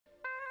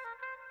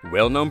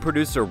Well-known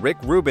producer Rick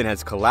Rubin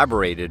has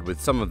collaborated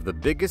with some of the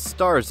biggest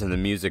stars in the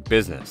music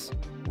business.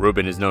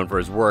 Rubin is known for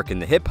his work in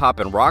the hip-hop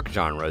and rock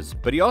genres,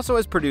 but he also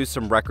has produced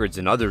some records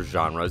in other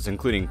genres,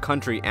 including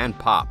country and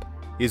pop.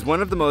 He's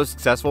one of the most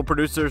successful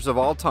producers of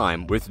all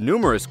time, with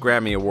numerous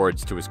Grammy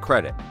Awards to his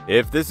credit.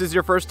 If this is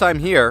your first time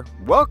here,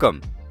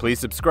 welcome! Please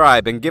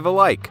subscribe and give a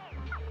like.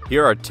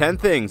 Here are 10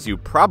 things you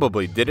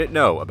probably didn't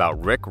know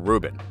about Rick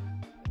Rubin.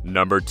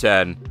 Number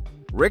 10.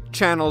 Rick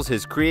channels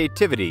his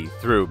creativity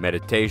through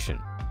meditation.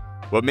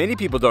 What many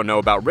people don't know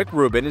about Rick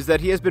Rubin is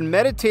that he has been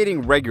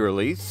meditating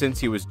regularly since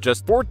he was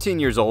just 14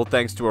 years old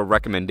thanks to a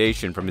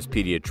recommendation from his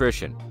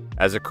pediatrician.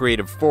 As a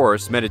creative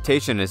force,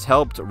 meditation has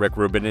helped Rick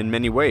Rubin in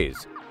many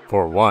ways.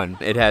 For one,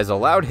 it has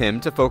allowed him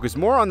to focus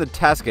more on the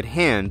task at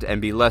hand and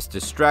be less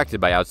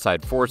distracted by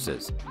outside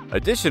forces.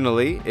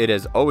 Additionally, it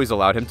has always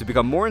allowed him to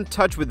become more in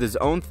touch with his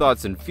own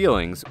thoughts and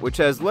feelings, which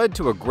has led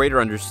to a greater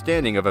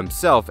understanding of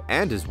himself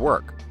and his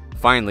work.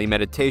 Finally,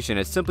 meditation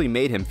has simply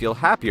made him feel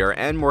happier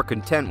and more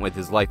content with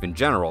his life in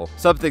general,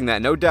 something that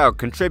no doubt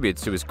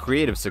contributes to his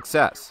creative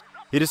success.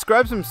 He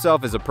describes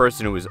himself as a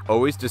person who is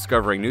always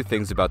discovering new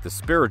things about the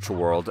spiritual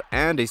world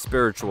and a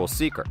spiritual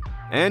seeker.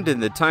 And in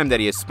the time that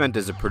he has spent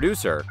as a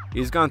producer,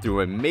 he's gone through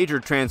a major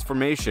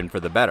transformation for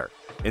the better.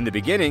 In the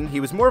beginning,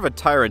 he was more of a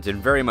tyrant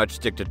and very much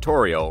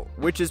dictatorial,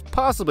 which is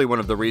possibly one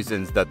of the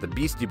reasons that the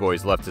Beastie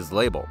Boys left his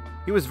label.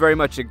 He was very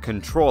much in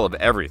control of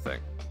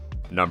everything.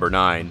 Number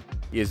 9.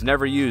 He has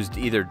never used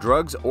either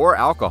drugs or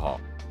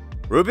alcohol.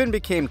 Rubin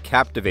became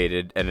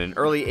captivated at an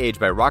early age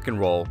by rock and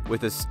roll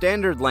with a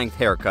standard-length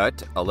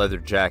haircut, a leather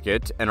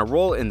jacket, and a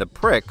role in the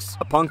Pricks,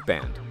 a punk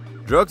band.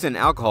 Drugs and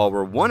alcohol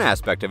were one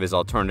aspect of his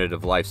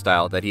alternative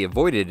lifestyle that he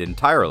avoided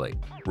entirely.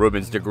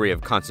 Rubin's degree of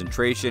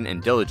concentration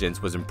and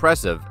diligence was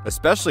impressive,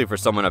 especially for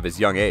someone of his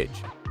young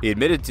age. He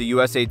admitted to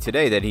USA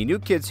Today that he knew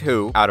kids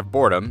who, out of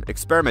boredom,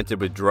 experimented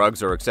with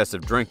drugs or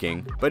excessive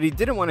drinking, but he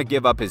didn't want to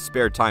give up his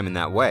spare time in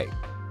that way.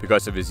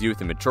 Because of his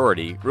youth and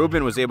maturity,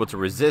 Rubin was able to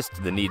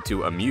resist the need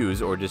to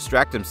amuse or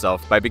distract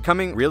himself by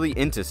becoming really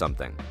into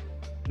something.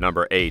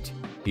 Number 8.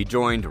 He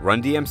joined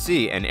Run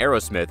DMC and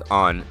Aerosmith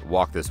on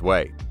Walk This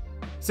Way.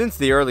 Since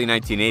the early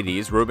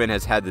 1980s, Rubin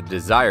has had the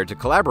desire to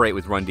collaborate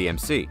with Run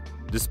DMC.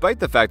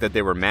 Despite the fact that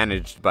they were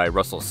managed by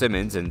Russell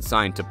Simmons and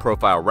signed to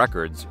Profile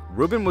Records,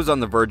 Rubin was on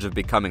the verge of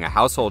becoming a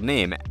household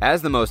name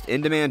as the most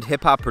in-demand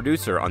hip-hop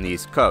producer on the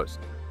East Coast.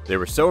 They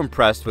were so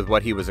impressed with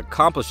what he was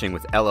accomplishing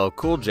with LL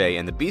Cool J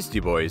and the Beastie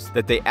Boys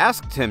that they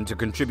asked him to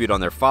contribute on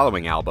their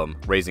following album,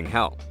 Raising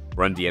Hell.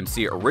 Run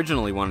DMC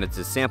originally wanted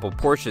to sample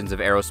portions of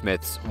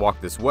Aerosmith's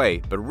Walk This Way,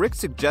 but Rick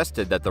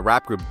suggested that the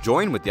rap group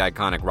join with the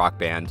iconic rock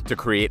band to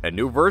create a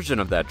new version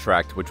of that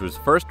track, which was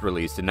first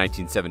released in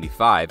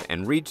 1975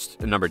 and reached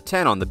number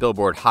 10 on the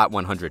Billboard Hot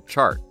 100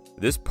 chart.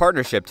 This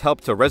partnership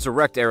helped to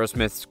resurrect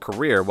Aerosmith's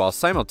career while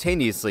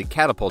simultaneously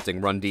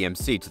catapulting Run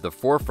DMC to the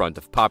forefront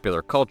of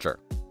popular culture.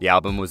 The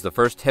album was the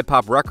first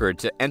hip-hop record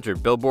to enter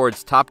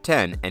Billboard's Top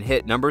 10 and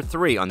hit number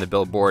 3 on the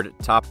Billboard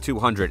Top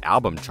 200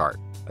 album chart.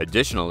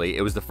 Additionally,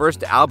 it was the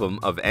first album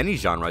of any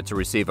genre to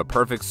receive a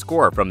perfect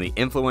score from the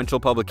influential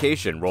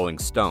publication Rolling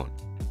Stone.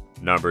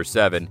 Number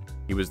 7.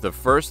 He was the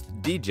first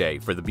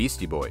DJ for the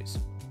Beastie Boys.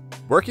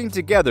 Working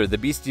together, the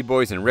Beastie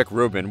Boys and Rick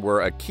Rubin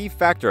were a key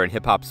factor in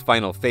hip-hop's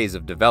final phase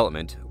of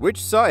development,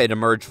 which saw it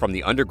emerge from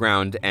the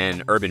underground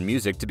and urban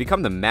music to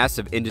become the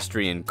massive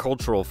industry and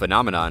cultural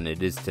phenomenon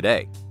it is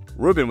today.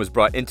 Rubin was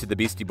brought into the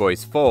Beastie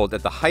Boys' fold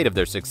at the height of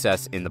their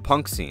success in the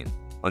punk scene.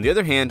 On the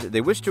other hand,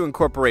 they wished to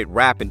incorporate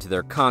rap into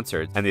their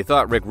concerts, and they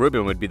thought Rick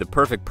Rubin would be the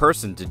perfect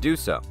person to do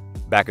so.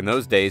 Back in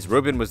those days,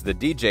 Rubin was the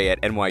DJ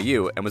at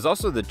NYU and was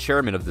also the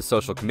chairman of the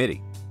social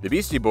committee. The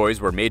Beastie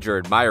Boys were major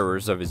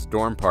admirers of his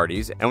dorm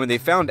parties, and when they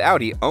found out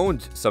he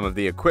owned some of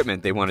the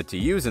equipment they wanted to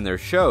use in their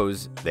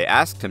shows, they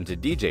asked him to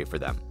DJ for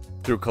them.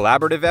 Through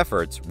collaborative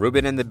efforts,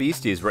 Rubin and the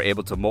Beasties were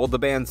able to mold the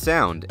band's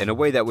sound in a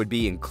way that would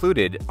be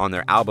included on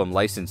their album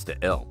License to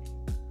Ill.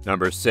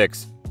 Number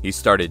 6. He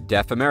started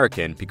Deaf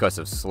American because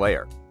of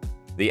Slayer.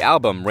 The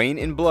album Rain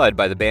in Blood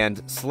by the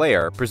band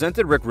Slayer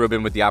presented Rick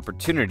Rubin with the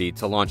opportunity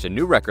to launch a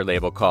new record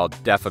label called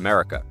Deaf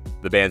America.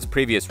 The band's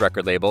previous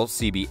record label,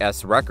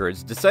 CBS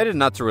Records, decided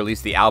not to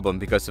release the album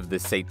because of the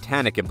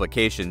satanic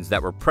implications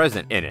that were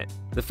present in it.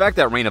 The fact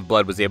that Rain of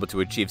Blood was able to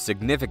achieve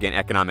significant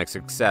economic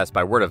success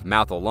by word of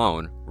mouth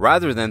alone,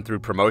 rather than through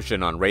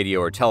promotion on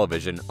radio or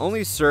television,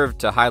 only served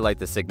to highlight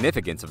the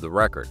significance of the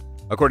record.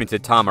 According to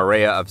Tom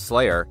Araya of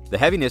Slayer, the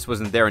heaviness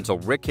wasn't there until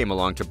Rick came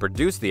along to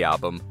produce the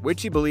album,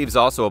 which he believes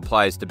also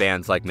applies to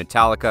bands like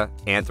Metallica,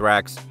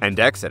 Anthrax, and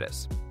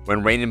Exodus.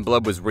 When Rain in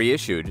Blood was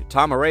reissued,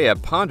 Tom Araya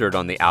pondered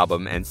on the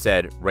album and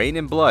said Rain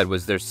in Blood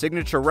was their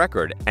signature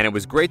record, and it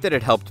was great that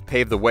it helped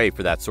pave the way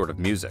for that sort of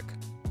music.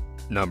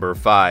 Number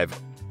 5.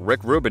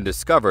 Rick Rubin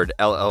discovered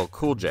LL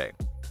Cool J.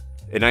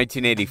 In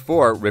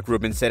 1984, Rick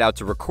Rubin set out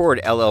to record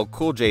LL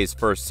Cool J's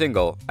first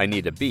single, I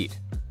Need a Beat.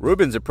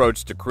 Rubin's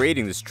approach to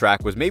creating this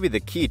track was maybe the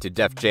key to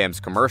Def Jam's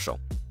commercial.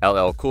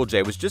 LL Cool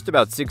J was just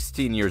about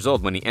 16 years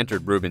old when he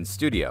entered Rubin's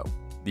studio.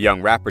 The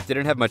young rapper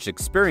didn't have much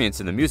experience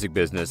in the music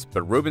business,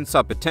 but Rubin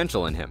saw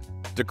potential in him.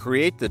 To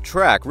create the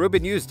track,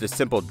 Rubin used a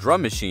simple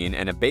drum machine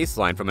and a bass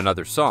line from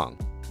another song.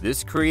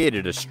 This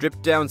created a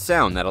stripped-down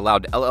sound that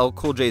allowed LL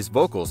Cool J's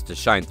vocals to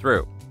shine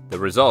through. The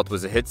result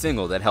was a hit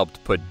single that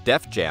helped put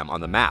Def Jam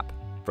on the map.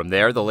 From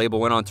there, the label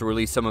went on to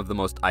release some of the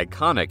most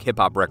iconic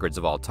hip-hop records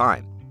of all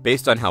time.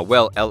 Based on how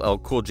well LL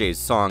Cool J's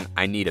song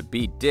I Need a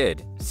Beat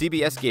did,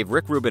 CBS gave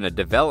Rick Rubin a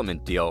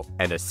development deal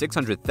and a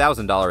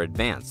 $600,000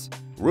 advance.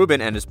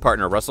 Rubin and his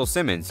partner Russell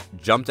Simmons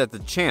jumped at the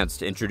chance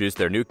to introduce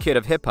their new kid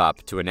of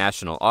hip-hop to a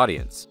national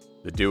audience.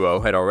 The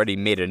duo had already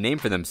made a name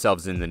for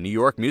themselves in the New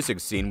York music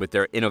scene with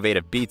their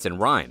innovative beats and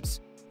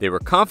rhymes. They were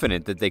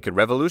confident that they could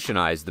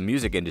revolutionize the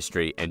music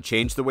industry and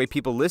change the way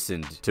people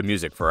listened to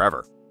music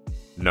forever.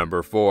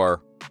 Number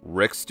 4.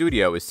 Rick's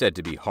studio is said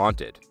to be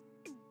haunted.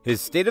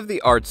 His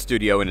state-of-the-art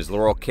studio in his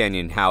Laurel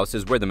Canyon house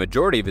is where the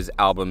majority of his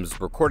album's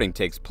recording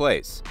takes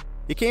place.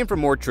 He came from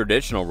more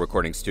traditional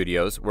recording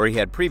studios where he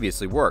had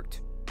previously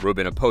worked.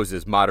 Rubin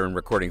opposes modern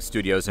recording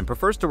studios and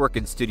prefers to work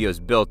in studios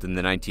built in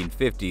the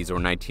 1950s or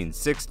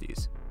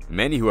 1960s.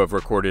 Many who have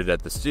recorded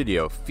at the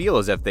studio feel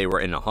as if they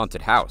were in a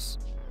haunted house.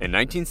 In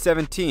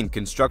 1917,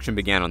 construction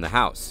began on the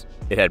house.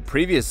 It had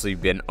previously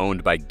been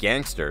owned by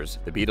gangsters.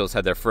 The Beatles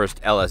had their first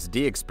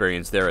LSD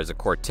experience there as a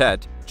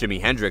quartet,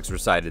 Jimi Hendrix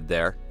resided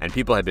there, and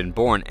people had been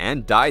born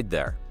and died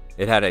there.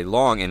 It had a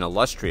long and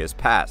illustrious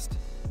past.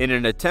 In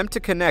an attempt to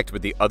connect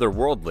with the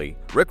otherworldly,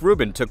 Rick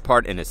Rubin took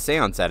part in a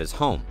seance at his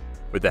home.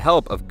 With the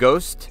help of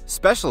ghost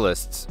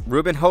specialists,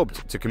 Rubin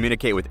hoped to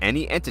communicate with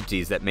any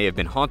entities that may have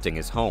been haunting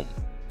his home.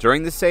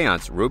 During the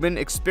seance, Rubin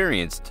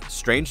experienced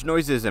strange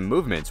noises and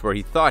movements where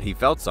he thought he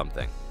felt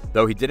something.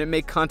 Though he didn't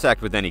make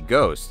contact with any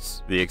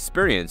ghosts, the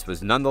experience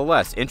was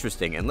nonetheless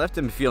interesting and left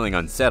him feeling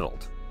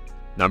unsettled.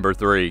 Number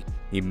 3.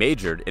 He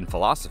majored in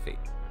philosophy.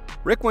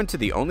 Rick went to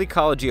the only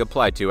college he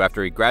applied to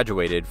after he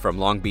graduated from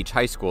Long Beach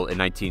High School in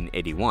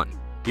 1981.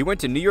 He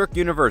went to New York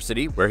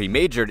University, where he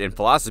majored in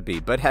philosophy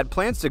but had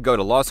plans to go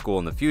to law school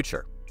in the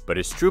future. But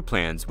his true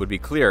plans would be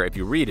clear if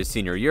you read his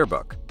senior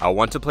yearbook. I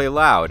want to play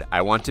loud,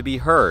 I want to be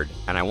heard,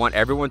 and I want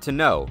everyone to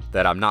know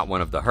that I'm not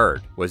one of the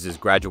herd, was his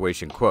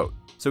graduation quote.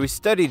 So he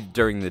studied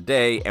during the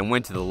day and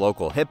went to the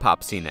local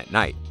hip-hop scene at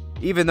night.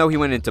 Even though he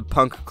went into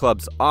punk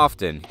clubs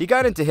often, he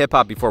got into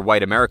hip-hop before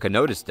white America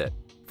noticed it.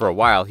 For a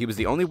while, he was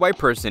the only white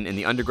person in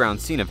the underground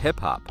scene of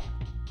hip-hop.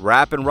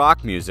 Rap and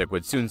rock music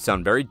would soon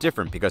sound very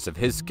different because of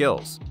his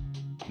skills.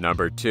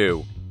 Number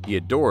 2. He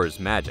adores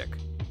magic.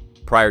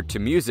 Prior to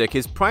music,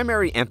 his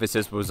primary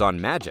emphasis was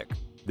on magic.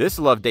 This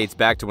love dates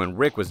back to when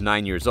Rick was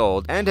 9 years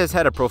old and has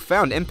had a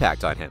profound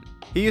impact on him.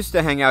 He used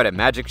to hang out at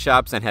magic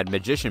shops and had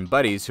magician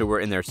buddies who were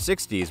in their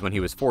 60s when he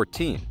was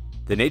 14.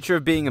 The nature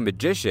of being a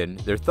magician,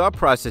 their thought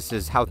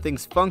processes, how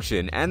things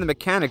function, and the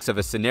mechanics of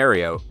a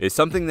scenario is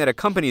something that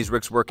accompanies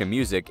Rick's work in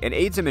music and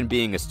aids him in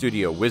being a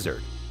studio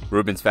wizard.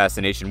 Rubin's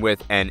fascination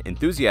with and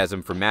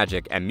enthusiasm for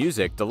magic and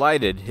music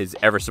delighted his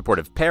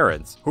ever-supportive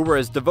parents, who were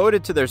as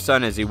devoted to their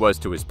son as he was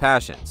to his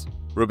passions.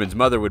 Rubin's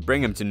mother would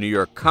bring him to New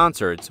York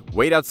concerts,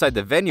 wait outside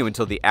the venue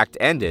until the act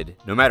ended,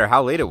 no matter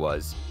how late it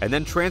was, and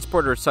then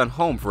transport her son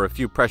home for a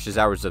few precious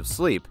hours of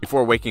sleep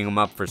before waking him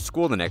up for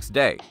school the next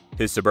day.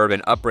 His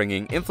suburban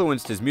upbringing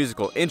influenced his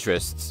musical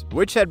interests,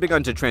 which had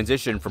begun to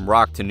transition from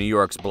rock to New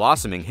York's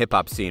blossoming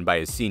hip-hop scene by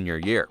his senior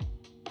year.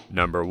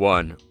 Number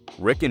 1.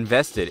 Rick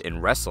invested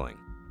in wrestling.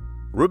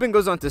 Rubin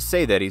goes on to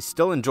say that he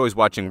still enjoys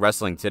watching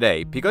wrestling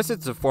today because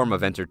it's a form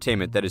of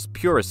entertainment that is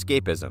pure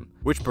escapism,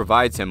 which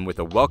provides him with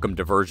a welcome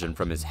diversion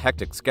from his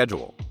hectic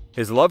schedule.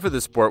 His love for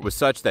the sport was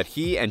such that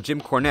he and Jim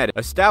Cornette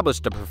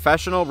established a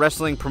professional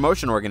wrestling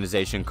promotion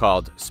organization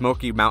called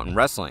Smoky Mountain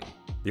Wrestling.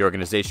 The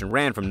organization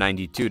ran from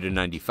 '92 to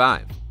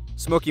 '95.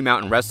 Smoky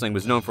Mountain Wrestling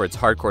was known for its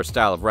hardcore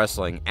style of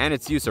wrestling and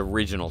its use of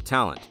regional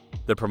talent.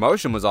 The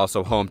promotion was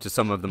also home to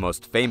some of the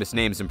most famous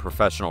names in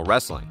professional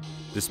wrestling.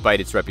 Despite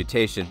its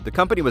reputation, the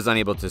company was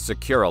unable to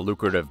secure a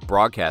lucrative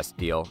broadcast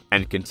deal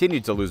and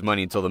continued to lose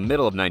money until the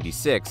middle of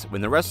 '96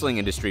 when the wrestling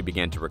industry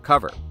began to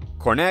recover.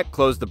 Cornette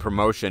closed the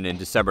promotion in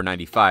December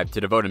 '95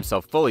 to devote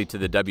himself fully to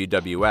the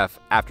WWF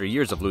after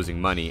years of losing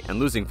money and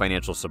losing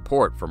financial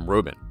support from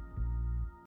Rubin.